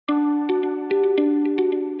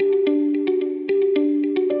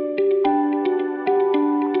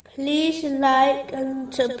like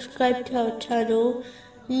and subscribe to our channel.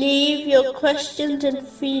 Leave your questions and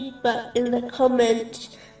feedback in the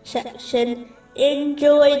comments section.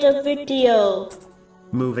 Enjoy the video.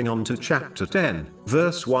 Moving on to chapter 10,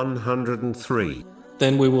 verse 103.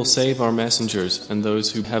 Then we will save our messengers and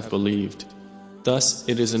those who have believed. Thus,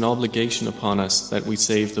 it is an obligation upon us that we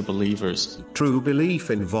save the believers. True belief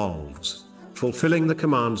involves fulfilling the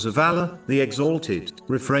commands of Allah, the Exalted,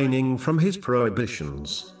 refraining from His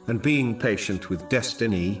prohibitions, and being patient with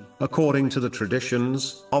destiny, according to the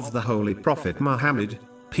traditions of the Holy Prophet Muhammad,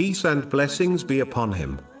 peace and blessings be upon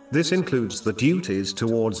him. This includes the duties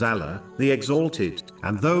towards Allah, the Exalted,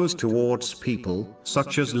 and those towards people,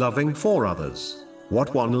 such as loving for others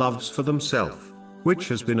what one loves for themselves, which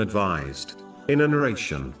has been advised in a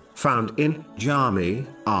narration found in Jami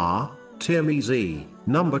Tirmizi,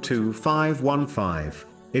 number 2515.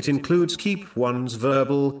 It includes keep one's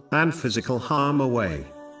verbal and physical harm away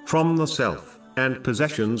from the self and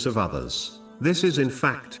possessions of others. This is in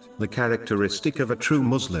fact the characteristic of a true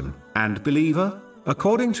Muslim and believer,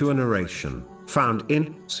 according to a narration found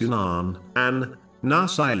in Sunan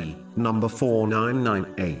an-Nasa'i, number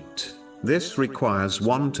 4998. This requires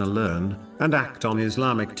one to learn and act on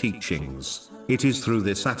Islamic teachings. It is through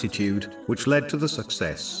this attitude which led to the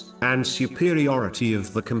success and superiority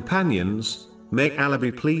of the companions. May Allah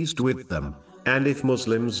be pleased with them. And if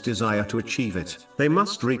Muslims desire to achieve it, they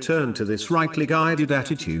must return to this rightly guided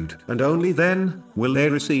attitude, and only then will they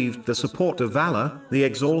receive the support of Allah, the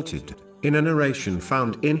Exalted. In a narration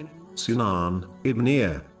found in Sunan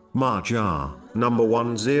Ibn Majah, number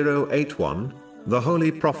 1081, the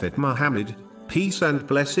Holy Prophet Muhammad, peace and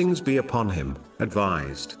blessings be upon him,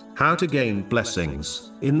 advised how to gain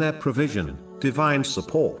blessings in their provision, divine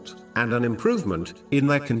support, and an improvement in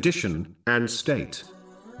their condition and state.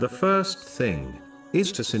 The first thing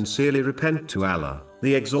is to sincerely repent to Allah,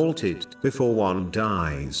 the Exalted, before one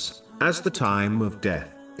dies, as the time of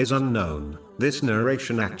death is unknown. This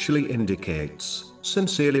narration actually indicates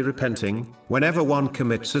sincerely repenting whenever one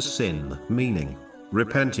commits a sin, meaning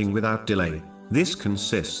repenting without delay. This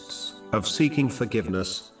consists of seeking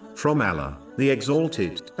forgiveness from Allah, the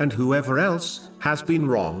Exalted, and whoever else has been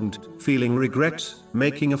wronged, feeling regret,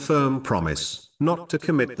 making a firm promise not to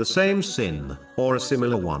commit the same sin or a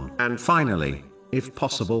similar one, and finally, if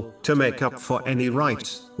possible, to make up for any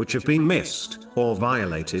rights which have been missed or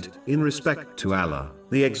violated in respect to Allah,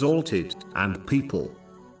 the Exalted, and people.